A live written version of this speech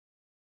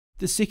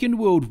The Second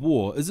World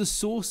War is a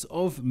source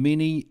of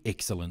many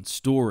excellent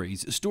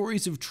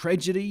stories of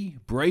tragedy,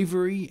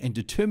 bravery, and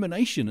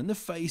determination in the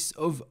face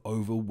of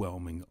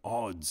overwhelming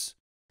odds.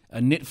 A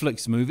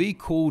Netflix movie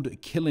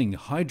called Killing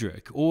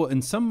Heydrich, or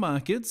in some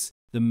markets,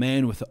 The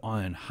Man with the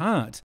Iron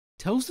Heart,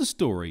 tells the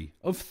story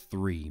of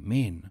three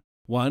men.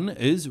 One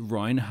is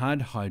Reinhard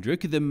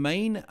Heydrich, the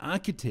main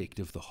architect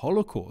of the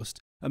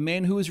Holocaust, a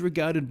man who is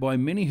regarded by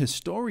many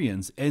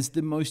historians as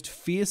the most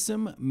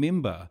fearsome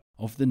member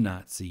of the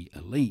Nazi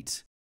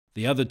elite.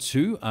 The other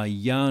two are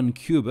Jan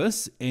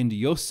Kubis and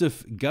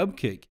Josef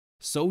Gubkic,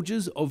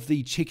 soldiers of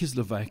the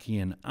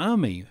Czechoslovakian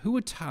army who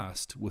were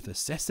tasked with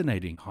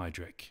assassinating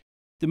Heydrich.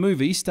 The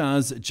movie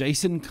stars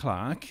Jason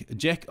Clarke,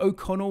 Jack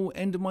O'Connell,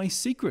 and my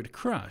secret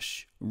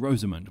crush,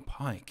 Rosamund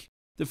Pike.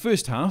 The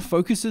first half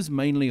focuses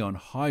mainly on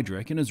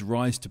Heydrich and his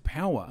rise to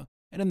power,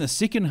 and in the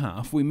second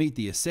half we meet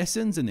the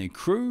assassins and their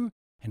crew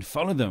and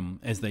follow them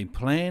as they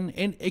plan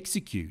and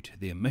execute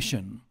their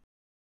mission.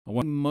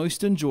 The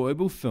most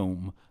enjoyable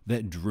film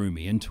that drew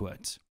me into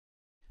it.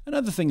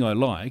 Another thing I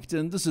liked,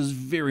 and this is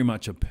very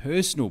much a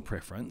personal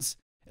preference,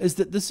 is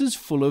that this is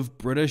full of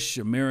British,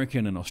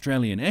 American, and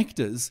Australian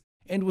actors,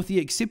 and with the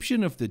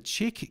exception of the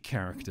Czech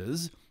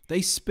characters,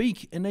 they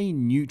speak in a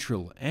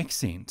neutral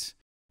accent.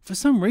 For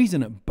some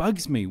reason it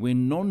bugs me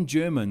when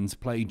non-Germans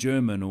play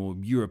German or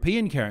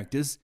European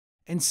characters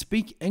and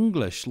speak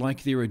English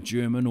like they're a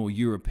German or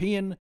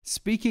European,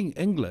 speaking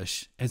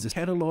English as a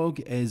catalogue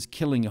as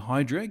Killing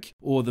Heydrich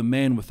or The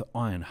Man with the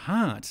Iron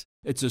Heart.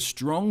 It's a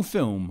strong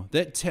film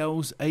that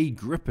tells a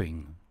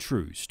gripping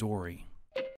true story.